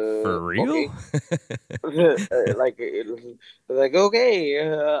 For real? okay." Like, okay,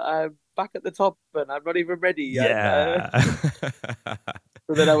 I'm back at the top, and I'm not even ready. Yeah.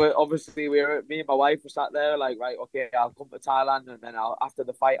 So then me and my wife were sat there like, right, okay, I'll come to Thailand, and then after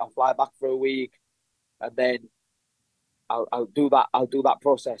the fight, I'll fly back for a week, and then I'll do that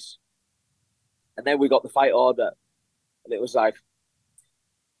process. And then we got the fight order, and it was like,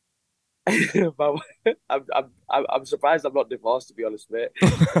 I'm surprised I'm not divorced, to be honest, mate.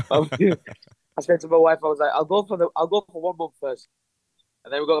 I said to my wife, I was like, I'll go for 1 month first,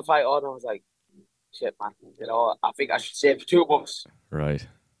 and then we got the fight order. I was like, shit, man, I think I should stay for 2 months. Right.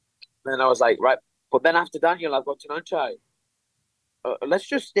 And then I was like, right, but then after Daniel, I've got Tananchai. Let's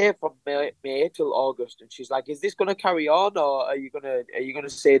just stay from May till August. And she's like, is this going to carry on, or are you gonna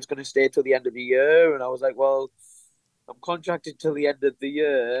say it's going to stay till the end of the year? And I was like, well, I'm contracted till the end of the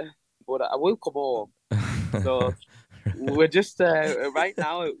year, but I will come home. So we're just right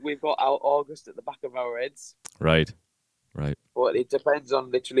now we've got our August at the back of our heads. Right. Right. But it depends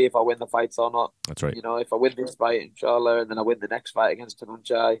on literally if I win the fights or not. That's right. If I win this fight, inshallah, and then I win the next fight against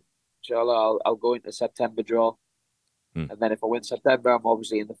Tanunchai, inshallah, I'll go into September draw. Hmm. And then if I win September, I'm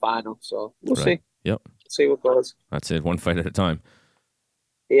obviously in the final. So we'll Right. see. Yep. See what goes. That's it. One fight at a time.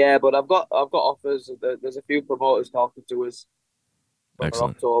 Yeah, but I've got offers. There's a few promoters talking to us for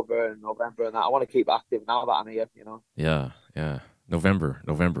Excellent. October and November and that. I want to keep active now that I'm here. Yeah. Yeah. November,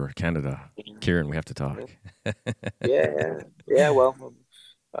 Canada. Kieran, we have to talk. Yeah. Well,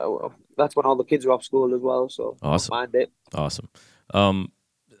 that's when all the kids are off school as well. So Awesome. I don't mind it. Awesome.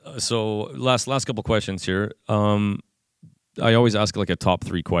 So last couple questions here. I always ask like a top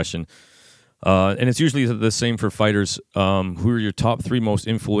 3 question. And it's usually the same for fighters. Who are your top 3 most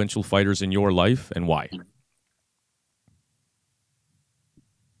influential fighters in your life and why?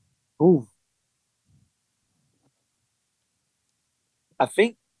 Ooh, I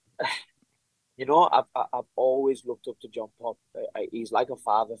think I've always looked up to John Pop. He's like a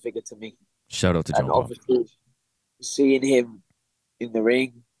father figure to me, Shout out to and John Pop. obviously seeing him in the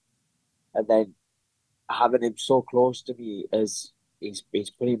ring and then having him so close to me as he's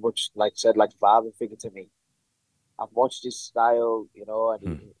pretty much like said like a father figure to me. I've watched his style,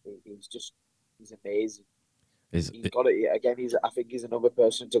 and Hmm. he's amazing. Is He's it, got it again. I think he's another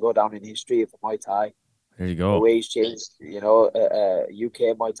person to go down in history for Muay Thai. there you The go. way he's changed,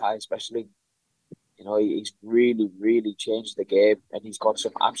 UK Muay Thai especially. He's really, really changed the game, and he's got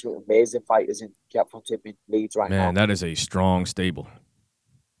some absolute amazing fighters in Captain Tip in Leeds right Man, now. that is a strong stable.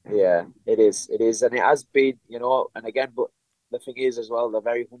 Yeah, it is, and it has been, and again, but the thing is as well, they're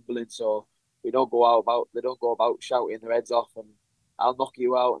very humbling. So they don't go about shouting their heads off, and I'll knock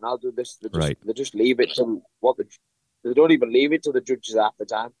you out, and I'll do this. Right. They just leave it to they don't even leave it to the judges half the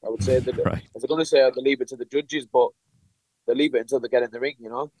time. I would say that Right. as they're going to say they leave it to the judges, but they leave it until they get in the ring.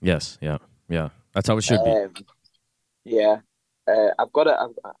 Yes. Yeah. Yeah. That's how it should be. Um, yeah,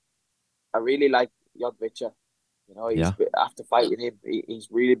 I really like Yodvicha. Yeah. After fighting him, he's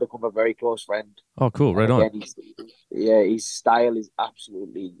really become a very close friend. Oh, cool. And Right on. again, his style is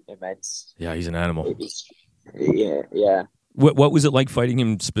absolutely immense. Yeah, he's an animal. It is, yeah. What was it like fighting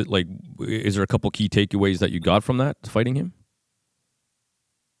him? Like, is there a couple key takeaways that you got from that fighting him?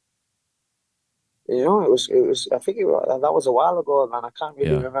 It was. I think that was a while ago, man. I can't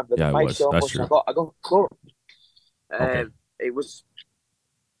really Yeah. remember the Yeah, it fight was. so That's much. true. I got caught. Okay. It was.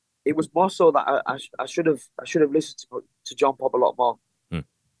 It was more so that I should have listened to John Pop a lot more. Hmm.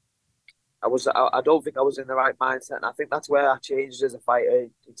 I don't think I was in the right mindset, and I think that's where I changed as a fighter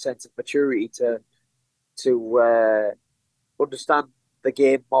in sense of maturity to understand the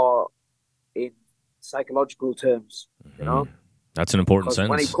game more in psychological terms. Mhm. That's an important Because sentence.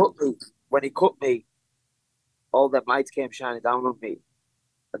 when he cut me, all them lights came shining down on me,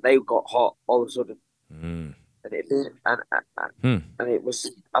 and they got hot all of a sudden, Mm. and it did, Hmm. and it was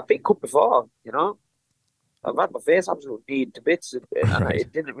I've been cut before. I've had my face absolutely beat to bits, and Right.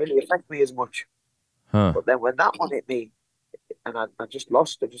 it didn't really affect me as much. Huh. But then when that one hit me, and I just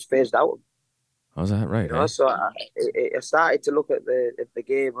lost, I just phased out. How's that right, hey? So I started to look at the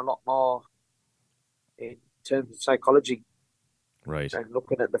game a lot more in terms of psychology Right. and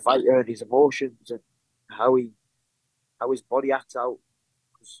looking at the fighter and his emotions and how his body acts out.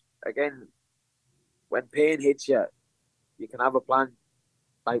 Because again, when pain hits you, you can have a plan,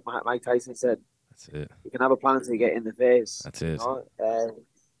 like Mike Tyson said. That's it. You can have a plan until you get in the face. That's it.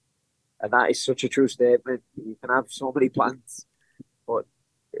 And that is such a true statement. You can have so many plans, but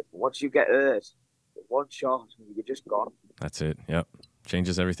once you get hurt, one shot, you're just gone. That's it. Yep.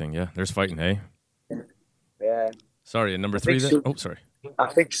 Changes everything. Yeah. There's fighting, hey? Yeah. Sorry, and number I 3 think there? Oh, sorry.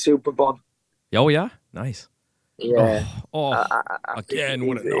 I think Superbon. Oh, yeah? Nice. Yeah. Oh, I think again,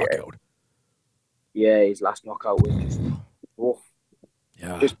 what a knockout. Yeah, his last knockout was just woof,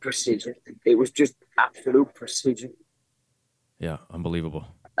 Yeah. just precision. It was just absolute precision. Yeah, unbelievable.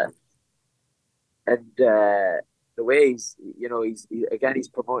 And the way he's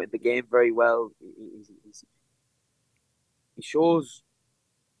promoting the game very well. He shows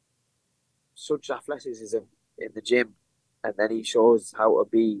such athleticism in the gym, and then he shows how to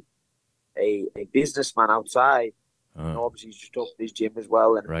be a businessman outside. Obviously, he's just opened his gym as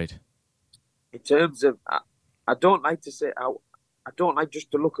well. And Right. in terms of, I don't like to say, I don't like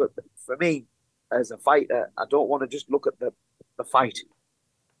just to look at, for me, as a fighter, I don't want to just look at the fight.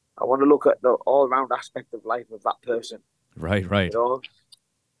 I want to look at the all round aspect of life of that person. Right. And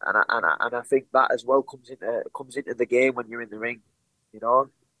I think that as well comes into the game when you're in the ring.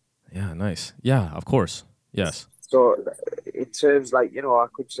 Yeah, nice. Yeah, of course. Yes. So in terms I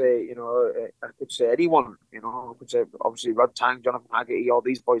could say anyone. I could say obviously Rod Tang, Jonathan Haggerty, all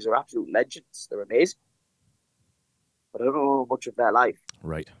these boys are absolute legends. They're amazing, but I don't know much of their life.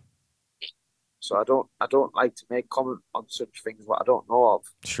 Right. So I don't like to make comment on such things what I don't know of.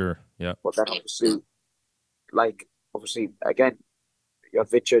 Sure. Yeah. But then obviously again, your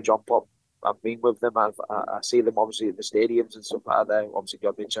Vitcher, John Pop. I've been with them. I see them obviously in the stadiums and stuff like that. Obviously,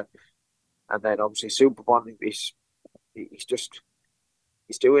 John Vitcher, and then obviously Superbon. He's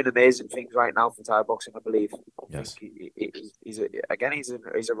doing amazing things right now for Thai boxing. I believe. Yes. He's a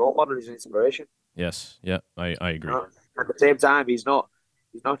role model. He's an inspiration. Yes. Yeah. I agree. At the same time, he's not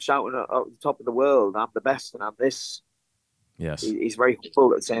shouting at the top of the world, "I'm the best" and "I'm this." Yes. He's very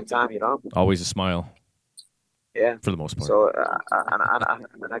humble at the same time. Always a smile. Yeah. For the most part. So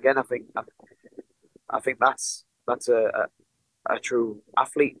and again, I think that's a true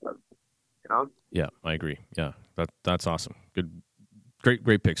athlete. Yeah, I agree. Yeah, that's awesome. Good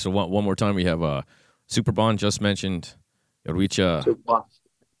great pick. So one more time, we have Superbond just mentioned, Yoruicha,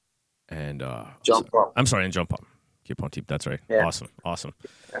 and Jump up. I'm sorry, and Jump Up. Keep on Teep. That's right. Yeah. Awesome.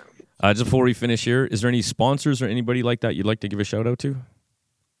 Just before we finish here, is there any sponsors or anybody like that you'd like to give a shout out to?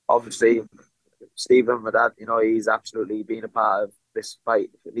 Obviously, Stephen, my dad, he's absolutely been a part of this fight.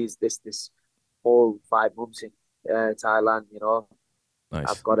 This whole 5 months in Thailand. Nice.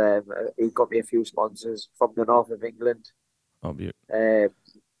 I've got he got me a few sponsors from the north of England. Oh, beautiful.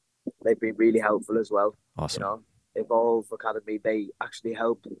 They've been really helpful as well. Awesome. Evolve Academy, they actually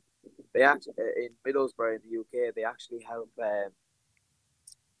help. They actually in Middlesbrough in the UK, they actually help. I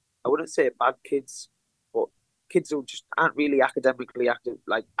wouldn't say bad kids, but kids who just aren't really academically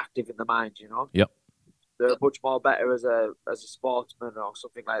active in the mind. Yep. They're much more better as a sportsman or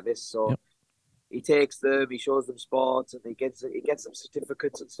something like this. So. Yep. He takes them, he shows them sports, and he gets them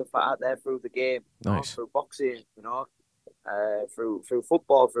certificates and stuff like that there through the game, nice. Through boxing, through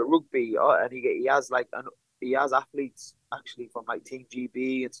football, through rugby, and he has athletes actually from like Team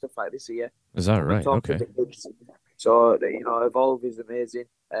GB and stuff like this here. Is that right? Okay. So Evolve is amazing.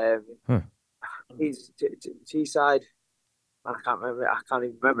 He's Teesside. I can't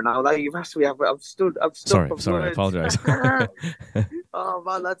even remember now. Like you've asked me, I've stood. Sorry, I apologize. Oh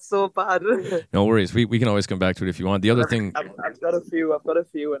man, that's so bad. No worries. We can always come back to it if you want. The other thing, I've got a few,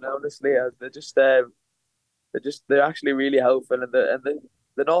 and honestly, they're actually really helpful, and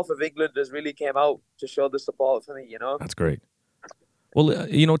the north of England has really came out to show the support for me. That's great. Well,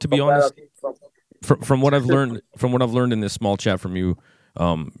 to be honest, from what I've learned in this small chat from you,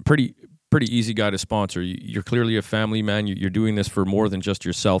 pretty easy guy to sponsor. You're clearly a family man. You're doing this for more than just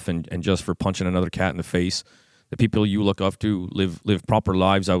yourself and just for punching another cat in the face. The people you look up to live proper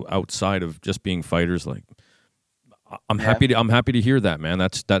lives outside of just being fighters. Like, I'm happy to hear that, man.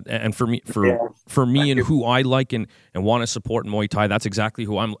 That's that, and for me and who I like and want to support in Muay Thai, that's exactly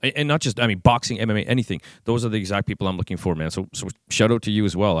who I'm. And not just boxing, MMA, anything. Those are the exact people I'm looking for, man. So shout out to you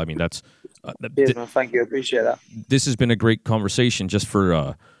as well. I mean, that's. Thank you. Appreciate that. This has been a great conversation just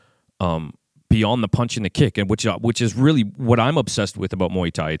for. Beyond the punch and the kick, and which is really what I'm obsessed with about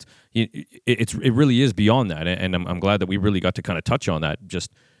Muay Thai. It really is beyond that, and I'm glad that we really got to kind of touch on that.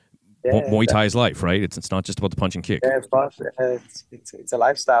 Just Muay Thai is life, right? It's not just about the punch and kick. Yeah, of course. It's a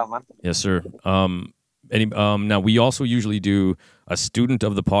lifestyle, man. Yes, sir. Now we also usually do a student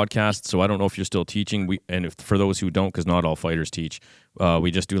of the podcast, so I don't know if you're still teaching. For those who don't, because not all fighters teach,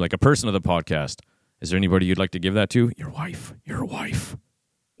 we just do like a person of the podcast. Is there anybody you'd like to give that to? Your wife.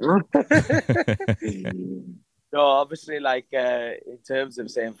 No, obviously, in terms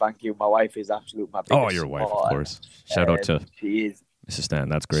of saying thank you, my wife is absolute my biggest your wife, support. Of course. Shout out to she is Mrs. Stan.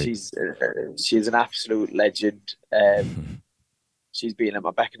 That's great. She's an absolute legend. She's been at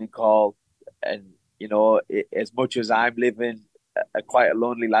my beck and call, and as much as I'm living quite a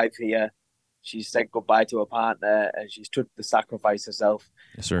lonely life here, she's said goodbye to her partner and she's took the sacrifice herself.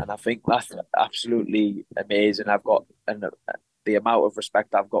 Yes, sir. And I think that's absolutely amazing. I've got the amount of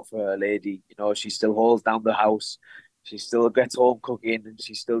respect I've got for her lady. She still holds down the house. She still gets home cooking and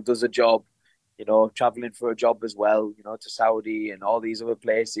she still does a job, traveling for a job as well, to Saudi and all these other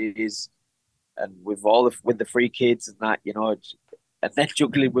places. And with the 3 kids and that, and then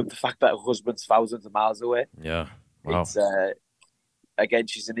juggling with the fact that her husband's thousands of miles away. Yeah. Wow. It's, again,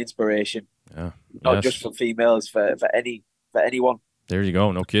 she's an inspiration. Yeah. Not just for females, for anyone. There you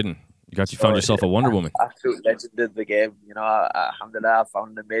go. No kidding. You found yourself a Wonder Woman. Absolute legend of the game. Alhamdulillah, I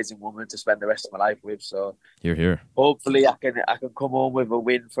found an amazing woman to spend the rest of my life with. So here. Hopefully, I can come home with a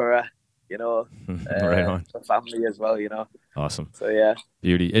win for her. Right on. For family as well. Awesome. So yeah.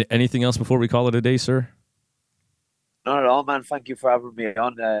 Beauty. Anything else before we call it a day, sir? Not at all, man. Thank you for having me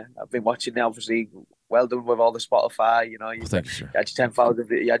on. I've been watching now. Obviously, well done with all the Spotify. Thank you, sir.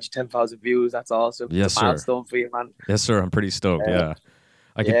 You had your 10,000 views. That's awesome. Yes, it's a milestone for you, man. Yes, sir. I'm pretty stoked. Yeah.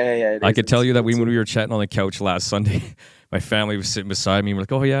 I could tell you that when we were chatting on the couch last Sunday, my family was sitting beside me and we're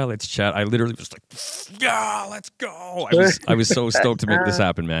like, oh yeah, let's chat. I literally was like, yeah, let's go. I was so stoked to make this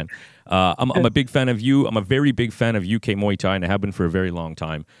happen, man. I'm a big fan of you. I'm a very big fan of UK Muay Thai, and I have been for a very long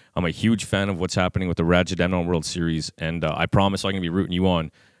time. I'm a huge fan of what's happening with the Rajadamnern World Series, and I promise I'm going to be rooting you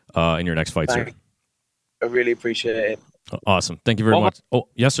on in your next fight, sir. I really appreciate it. Awesome. Thank you very much. Oh,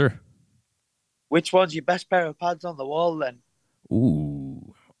 yes, sir. Which one's your best pair of pads on the wall, then?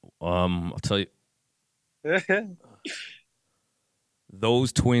 Ooh, I'll tell you.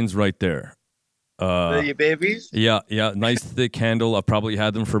 Those twins right there. They're your babies? Yeah. Nice thick handle. I've probably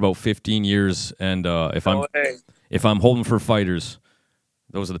had them for about 15 years, and if I'm holding for fighters,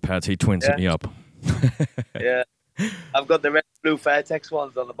 those are the pads. Hey, twins, hit me up. Yeah. I've got the red blue Fairtex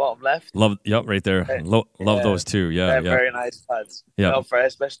ones on the bottom left. Yep, right there. Love those too. Yeah, they're yeah. very nice pads. Yeah. You know, for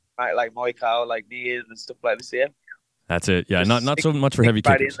especially like Muay Thai, like kneeing and stuff like this. Yeah. That's it. Yeah, Just not so much for heavy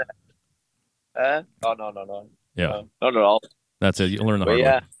right kickers. Oh no. Yeah. Not at all. That's it. You'll learn the hard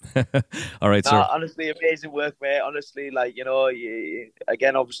way. All right, No, sir. honestly, amazing work, mate. Honestly, like, you know,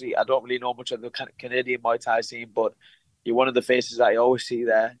 again, obviously, I don't really know much of the Canadian Muay Thai scene, but you're one of the faces that I always see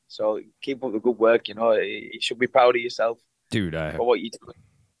there. So keep up the good work. You know, you should be proud of yourself, dude. For what you do.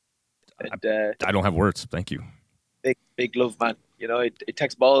 And, I don't have words. Thank you. Big love, man. You know, it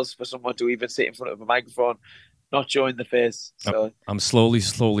takes balls for someone to even sit in front of a microphone, not showing the face. So I'm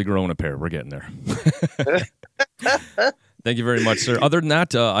slowly growing a pair. We're getting there. Thank you very much, sir. Other than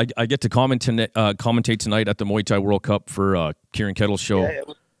that, I get to commentate tonight at the Muay Thai World Cup for Kieran Kettle's show. Yeah,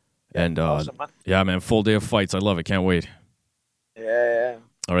 and awesome, man. Yeah, man, full day of fights. I love it. Can't wait. Yeah.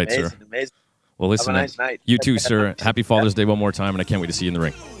 All right, amazing, sir. Amazing. Well, listen, have a nice night. You too, sir. Happy Father's Day one more time, and I can't wait to see you in the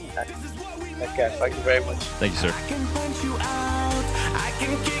ring. Okay, thank you very much. Thank you, sir.